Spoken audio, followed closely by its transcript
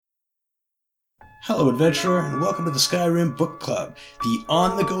Hello, adventurer, and welcome to the Skyrim Book Club, the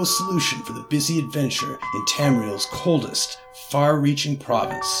on-the-go solution for the busy adventure in Tamriel's coldest, far-reaching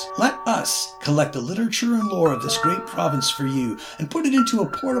province. Let us collect the literature and lore of this great province for you and put it into a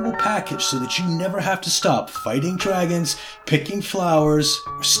portable package so that you never have to stop fighting dragons, picking flowers,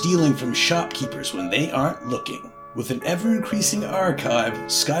 or stealing from shopkeepers when they aren't looking. With an ever-increasing archive,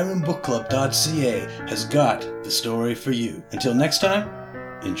 SkyrimBookClub.ca has got the story for you. Until next time,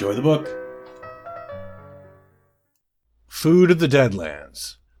 enjoy the book. Food of the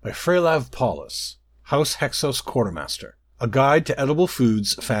Deadlands by Freylav Paulus, House Hexos Quartermaster, a guide to edible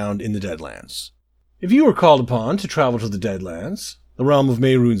foods found in the Deadlands. If you are called upon to travel to the Deadlands, the realm of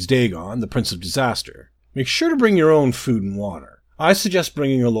Mehrunes Dagon, the Prince of Disaster, make sure to bring your own food and water. I suggest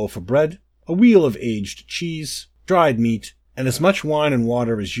bringing a loaf of bread, a wheel of aged cheese, dried meat, and as much wine and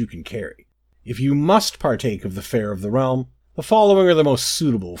water as you can carry. If you must partake of the fare of the realm, the following are the most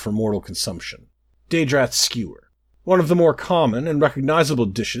suitable for mortal consumption. Daedrat's Skewer. One of the more common and recognizable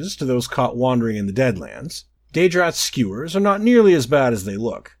dishes to those caught wandering in the Deadlands, Daedrat's skewers are not nearly as bad as they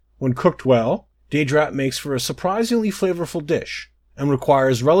look. When cooked well, Daedrat makes for a surprisingly flavorful dish, and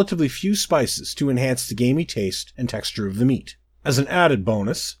requires relatively few spices to enhance the gamey taste and texture of the meat. As an added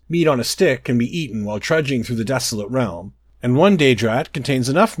bonus, meat on a stick can be eaten while trudging through the desolate realm, and one Daedrat contains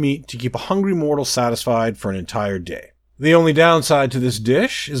enough meat to keep a hungry mortal satisfied for an entire day. The only downside to this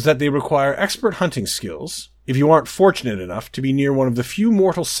dish is that they require expert hunting skills, if you aren't fortunate enough to be near one of the few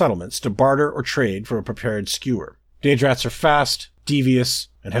mortal settlements to barter or trade for a prepared skewer. Daedrats are fast, devious,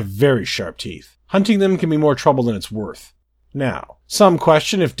 and have very sharp teeth. Hunting them can be more trouble than it's worth. Now, some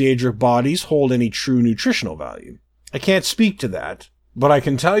question if Daedric bodies hold any true nutritional value. I can't speak to that, but I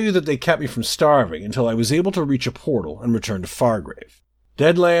can tell you that they kept me from starving until I was able to reach a portal and return to Fargrave.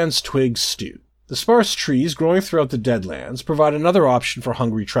 Deadlands Twig Stew. The sparse trees growing throughout the Deadlands provide another option for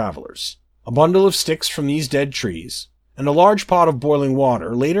hungry travelers. A bundle of sticks from these dead trees, and a large pot of boiling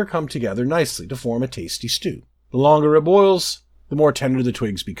water later come together nicely to form a tasty stew. The longer it boils, the more tender the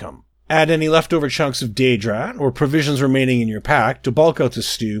twigs become. Add any leftover chunks of Daedrat or provisions remaining in your pack to bulk out the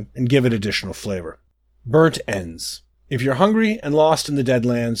stew and give it additional flavor. Burnt ends. If you're hungry and lost in the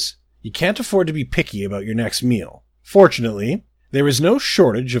Deadlands, you can't afford to be picky about your next meal. Fortunately, there is no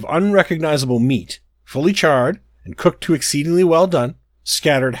shortage of unrecognizable meat, fully charred and cooked to exceedingly well done,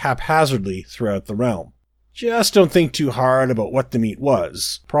 scattered haphazardly throughout the realm. Just don't think too hard about what the meat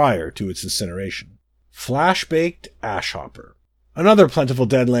was prior to its incineration. Flash-baked ashhopper. Another plentiful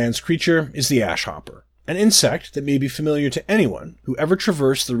Deadlands creature is the ashhopper, an insect that may be familiar to anyone who ever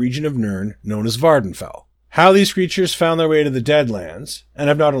traversed the region of Nirn known as Vardenfell. How these creatures found their way to the Deadlands, and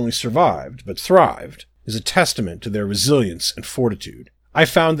have not only survived, but thrived, is a testament to their resilience and fortitude. I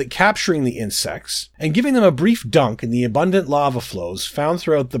found that capturing the insects and giving them a brief dunk in the abundant lava flows found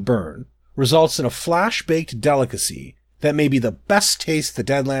throughout the burn results in a flash-baked delicacy that may be the best taste the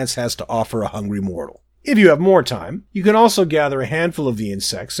Deadlands has to offer a hungry mortal. If you have more time, you can also gather a handful of the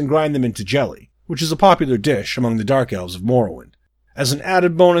insects and grind them into jelly, which is a popular dish among the Dark Elves of Morrowind. As an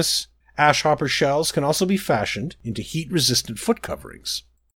added bonus, ashhopper shells can also be fashioned into heat-resistant foot coverings.